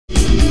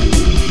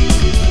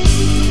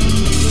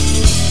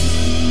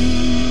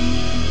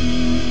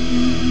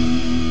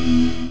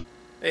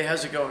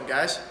how's it going,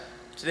 guys?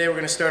 Today we're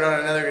going to start on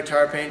another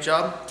guitar paint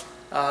job.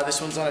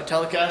 This one's on a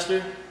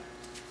Telecaster,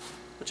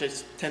 which I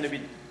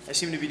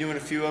seem to be doing a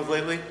few of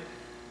lately.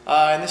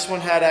 And this one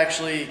had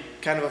actually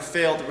kind of a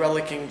failed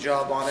relicking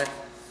job on it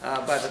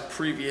by the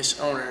previous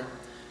owner.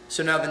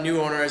 So now the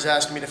new owner has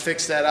asked me to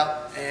fix that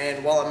up,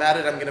 and while I'm at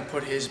it, I'm going to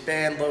put his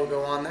band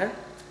logo on there.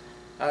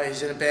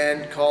 He's in a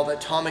band called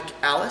Atomik,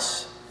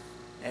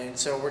 and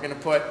so we're going to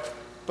put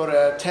about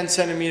a 10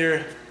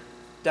 centimeter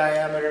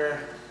diameter,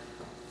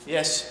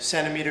 yes,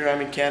 centimeter,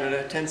 I'm in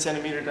Canada, 10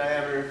 centimeter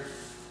diameter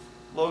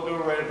logo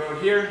right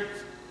about here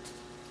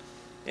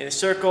in a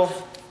circle,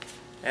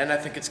 and I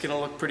think it's going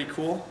to look pretty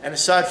cool. And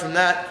aside from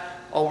that,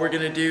 all we're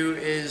going to do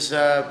is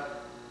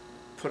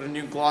put a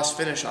new gloss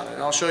finish on it,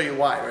 and I'll show you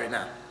why right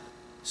now.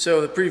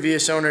 So the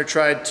previous owner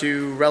tried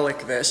to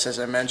relic this, as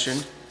I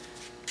mentioned.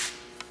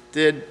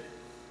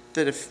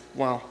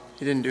 Well,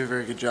 he didn't do a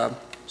very good job.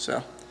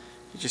 So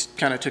he just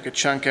kind of took a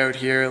chunk out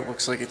here. It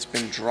looks like it's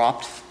been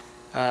dropped.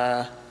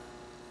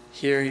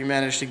 Here he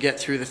managed to get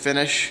through the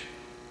finish.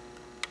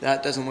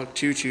 That doesn't look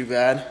too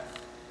bad.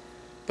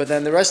 But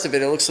then the rest of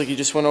it, it looks like you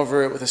just went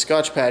over it with a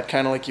Scotch pad,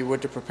 kind of like you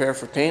would to prepare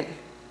for paint,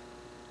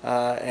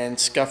 and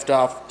scuffed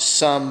off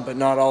some, but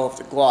not all of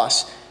the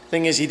gloss.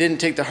 Thing is, he didn't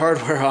take the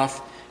hardware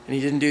off, and he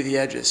didn't do the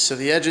edges. So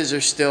the edges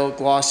are still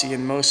glossy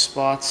in most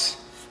spots.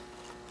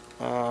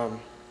 You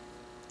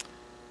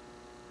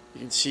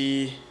can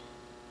see,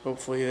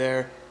 hopefully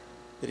there,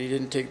 that he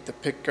didn't take the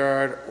pick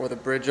guard or the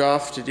bridge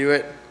off to do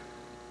it.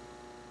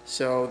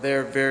 So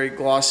they're very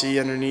glossy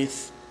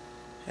underneath,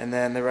 and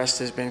then the rest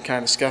has been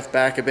kind of scuffed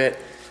back a bit.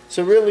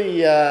 So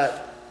really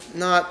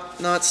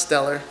not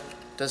stellar.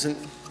 Doesn't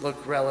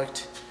look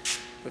relict.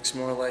 Looks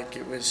more like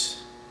it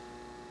was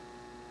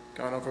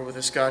gone over with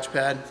a Scotch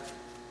pad,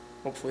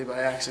 hopefully by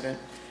accident.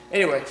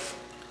 Anyway,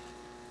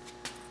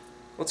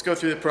 let's go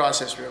through the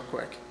process real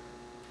quick.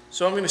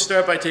 So I'm going to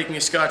start by taking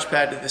a Scotch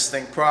pad to this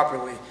thing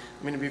properly.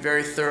 I'm going to be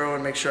very thorough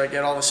and make sure I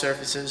get all the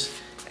surfaces,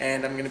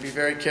 and I'm going to be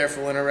very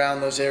careful in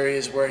around those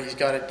areas where he's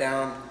got it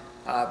down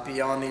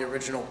beyond the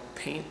original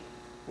paint,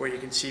 where you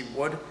can see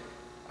wood,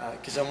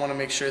 because I want to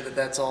make sure that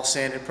that's all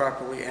sanded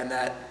properly and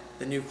that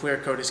the new clear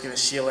coat is going to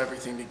seal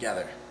everything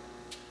together.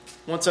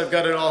 Once I've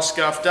got it all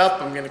scuffed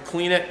up, I'm going to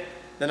clean it,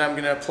 then I'm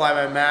going to apply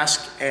my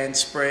mask and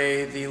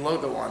spray the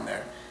logo on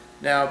there.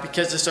 Now,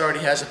 because this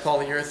already has a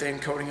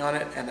polyurethane coating on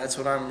it, and that's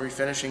what I'm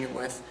refinishing it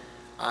with,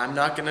 I'm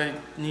not going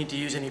to need to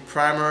use any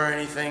primer or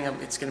anything.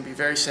 It's going to be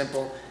very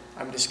simple.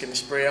 I'm just going to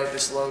spray out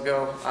this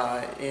logo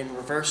in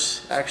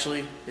reverse,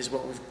 actually, is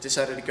what we've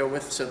decided to go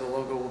with, so the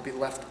logo will be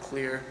left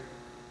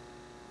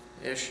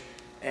clear-ish,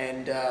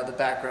 and the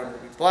background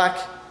will be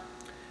black.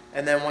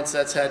 And then once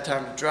that's had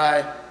time to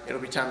dry, it'll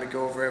be time to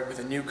go over it with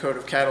a new coat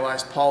of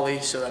catalyzed poly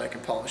so that I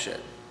can polish it.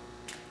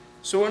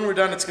 So when we're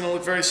done, it's going to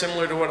look very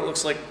similar to what it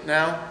looks like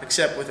now,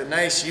 except with a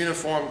nice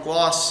uniform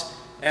gloss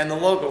and the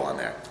logo on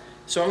there.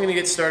 So I'm going to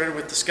get started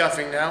with the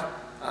scuffing now.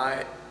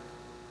 I'm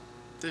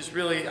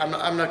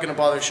not going to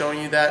bother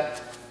showing you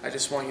that. I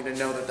just want you to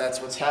know that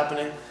that's what's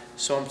happening.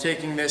 So I'm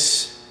taking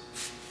this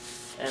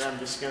and I'm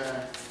just going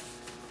to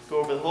go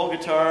over the whole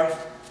guitar,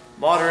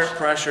 moderate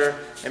pressure,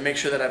 and make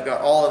sure that I've got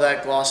all of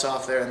that gloss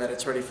off there and that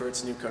it's ready for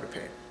its new coat of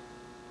paint.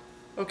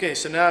 Okay,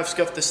 so now I've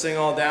scuffed this thing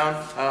all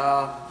down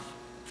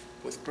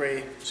with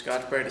gray,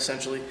 Scotch Brite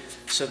essentially,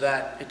 so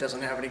that it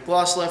doesn't have any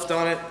gloss left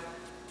on it,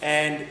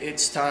 and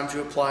it's time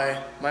to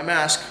apply my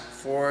mask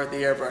for the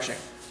airbrushing.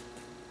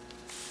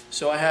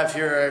 So I have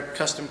here a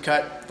custom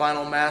cut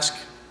vinyl mask.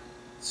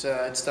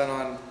 It's done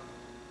on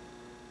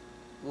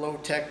low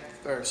tack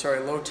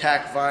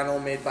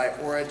vinyl made by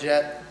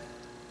Aurajet,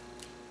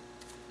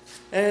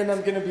 and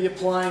I'm going to be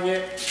applying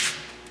it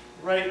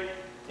right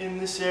in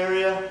this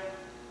area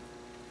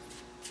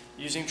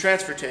using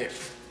transfer tape.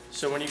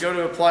 So when you go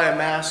to apply a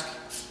mask,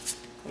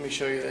 let me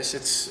show you this.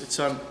 It's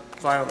on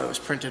vinyl that was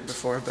printed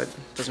before, but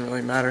it doesn't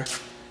really matter.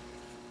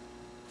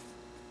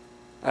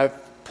 I've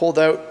pulled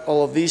out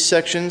all of these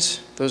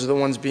sections. Those are the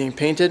ones being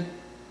painted.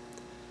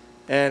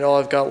 And all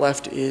I've got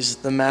left is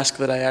the mask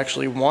that I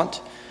actually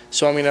want.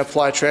 So I'm going to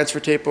apply transfer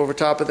tape over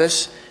top of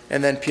this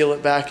and then peel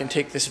it back and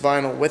take this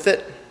vinyl with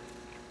it.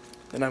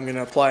 Then I'm going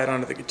to apply it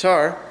onto the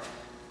guitar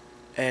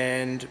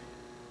and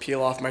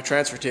peel off my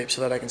transfer tape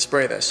so that I can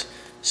spray this.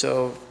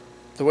 So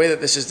the way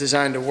that this is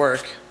designed to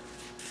work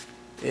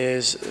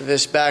is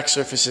this back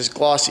surface is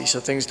glossy, so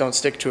things don't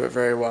stick to it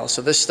very well.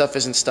 So this stuff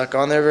isn't stuck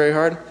on there very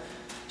hard.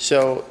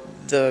 So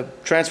the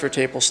transfer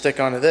tape will stick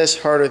onto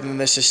this harder than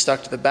this is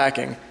stuck to the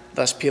backing,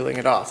 thus peeling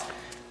it off.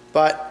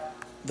 But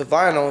the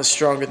vinyl is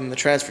stronger than the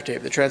transfer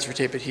tape. The transfer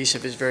tape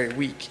adhesive is very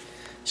weak.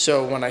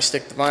 So when I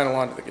stick the vinyl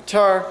onto the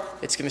guitar,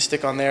 it's going to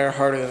stick on there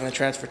harder than the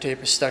transfer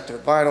tape is stuck to the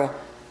vinyl,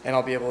 and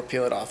I'll be able to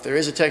peel it off. There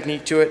is a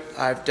technique to it.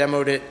 I've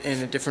demoed it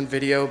in a different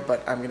video,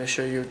 but I'm going to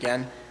show you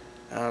again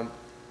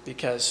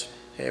because,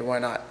 hey, why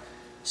not?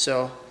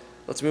 So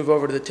let's move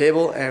over to the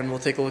table and we'll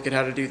take a look at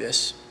how to do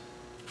this.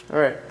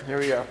 Alright, here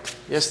we go.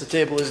 Yes, the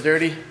table is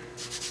dirty,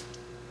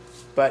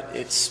 but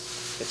it's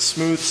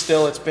smooth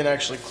still. It's been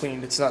actually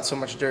cleaned. It's not so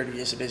much dirty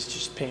as it is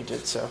just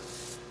painted, so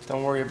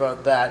don't worry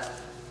about that.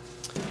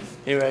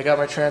 Anyway, I got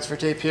my transfer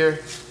tape here.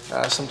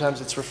 Sometimes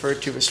it's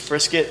referred to as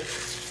frisket.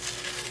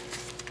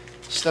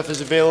 Stuff is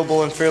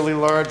available in fairly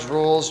large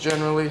rolls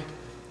generally,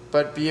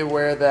 but be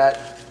aware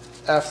that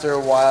after a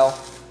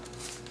while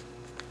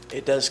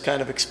it does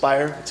kind of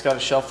expire. It's got a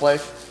shelf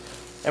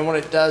life, and when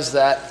it does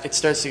that, it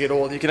starts to get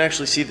old. You can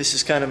actually see this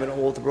is kind of an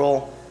old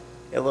roll.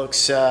 It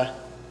looks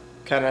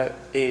kind of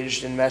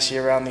aged and messy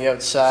around the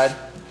outside,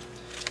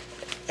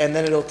 and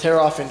then it'll tear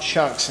off in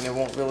chunks and it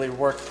won't really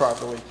work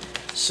properly.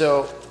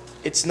 So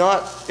it's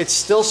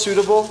still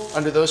suitable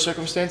under those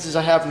circumstances.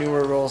 I have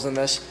newer rolls than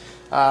this.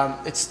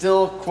 It's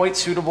still quite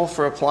suitable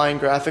for applying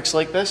graphics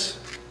like this,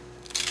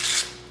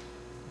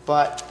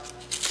 but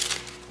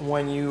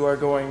when you are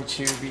going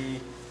to be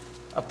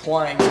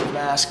applying the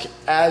mask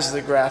as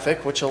the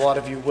graphic, which a lot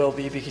of you will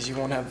be because you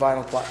won't have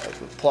vinyl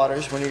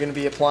plotters, when you're going to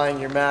be applying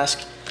your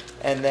mask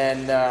and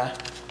then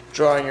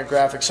drawing your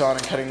graphics on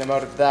and cutting them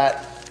out of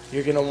that,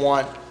 you're going to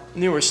want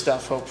newer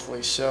stuff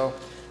hopefully. So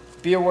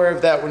be aware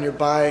of that when you're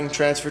buying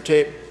transfer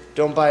tape.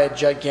 Don't buy a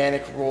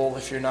gigantic roll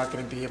if you're not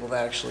going to be able to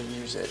actually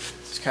use it.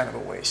 It's kind of a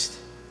waste.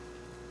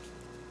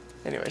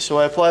 Anyway, so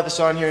I apply this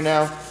on here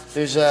now.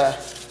 There's a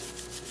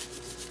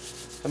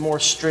more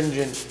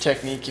stringent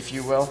technique, if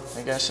you will,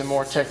 I guess, a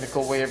more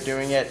technical way of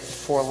doing it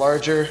for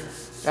larger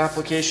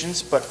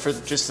applications, but for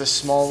just this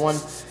small one,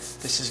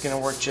 this is going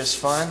to work just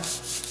fine.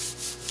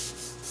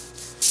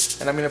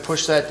 And I'm going to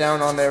push that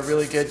down on there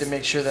really good to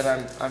make sure that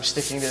I'm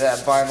sticking to that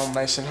vinyl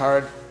nice and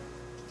hard,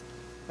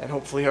 and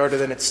hopefully harder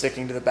than it's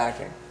sticking to the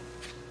backing.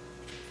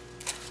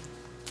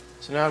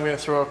 So now I'm going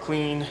to throw a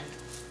clean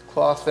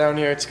cloth down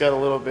here. It's got a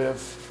little bit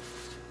of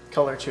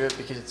color to it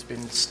because it's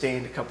been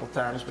stained a couple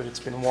times, but it's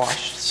been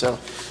washed. So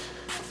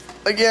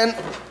again,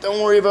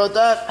 don't worry about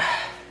that.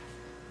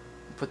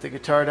 Put the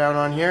guitar down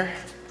on here.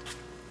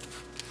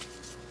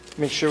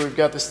 Make sure we've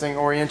got this thing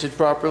oriented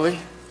properly.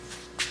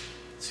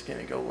 It's going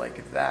to go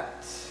like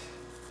that.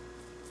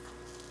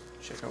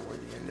 Check out where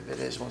the end of it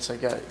is once I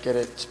get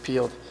it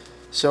peeled.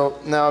 So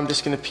now I'm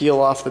just going to peel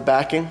off the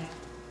backing.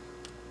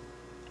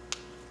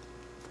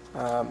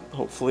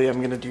 Hopefully I'm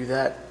going to do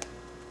that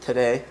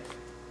today.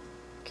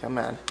 Come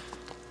on.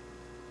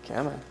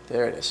 Come on.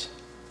 There it is.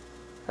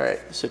 Alright,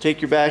 so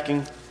take your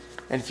backing,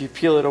 and if you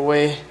peel it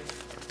away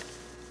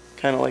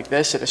kind of like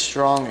this at a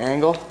strong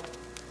angle,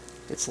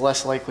 it's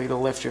less likely to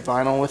lift your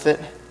vinyl with it.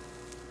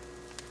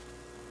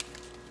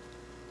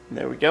 And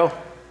there we go.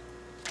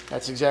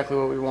 That's exactly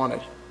what we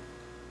wanted.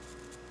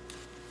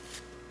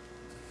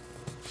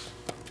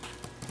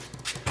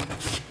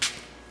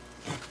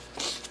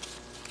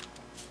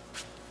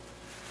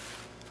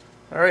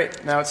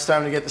 Alright, now it's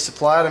time to get this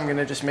applied. I'm going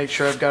to just make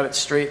sure I've got it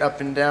straight up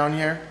and down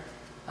here.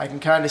 I can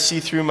kind of see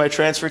through my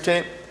transfer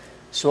tape,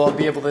 so I'll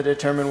be able to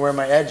determine where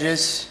my edge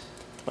is,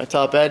 my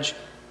top edge,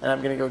 and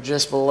I'm going to go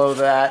just below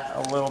that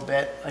a little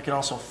bit. I can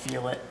also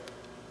feel it.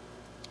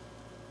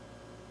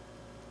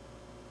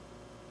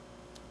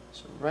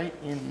 So right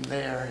in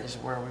there is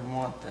where we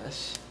want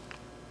this.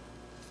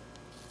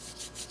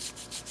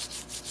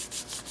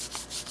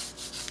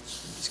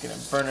 I'm just going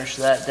to burnish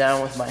that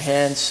down with my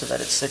hands so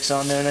that it sticks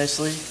on there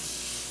nicely.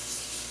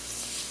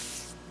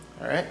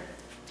 Alright,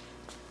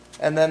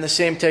 and then the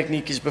same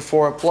technique as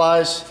before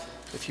applies.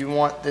 If you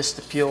want this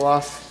to peel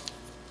off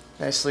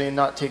nicely and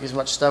not take as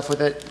much stuff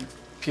with it, you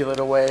peel it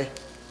away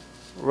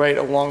right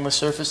along the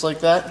surface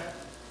like that.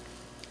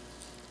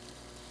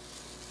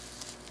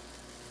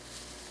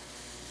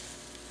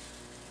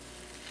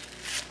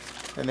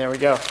 And there we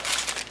go.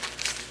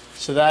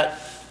 So that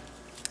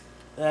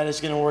is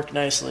going to work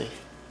nicely.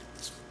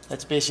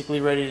 That's basically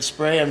ready to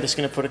spray. I'm just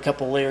going to put a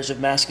couple layers of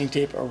masking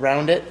tape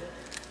around it,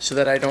 so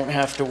that I don't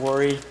have to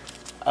worry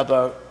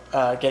about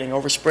getting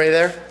overspray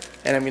there.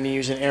 And I'm going to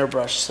use an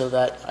airbrush so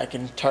that I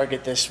can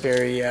target this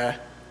very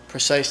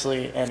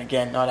precisely, and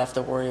again, not have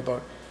to worry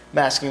about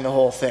masking the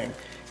whole thing.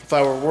 If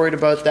I were worried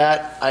about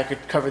that, I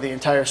could cover the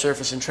entire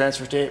surface in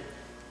transfer tape,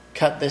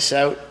 cut this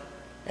out,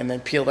 and then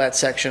peel that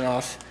section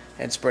off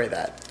and spray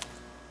that.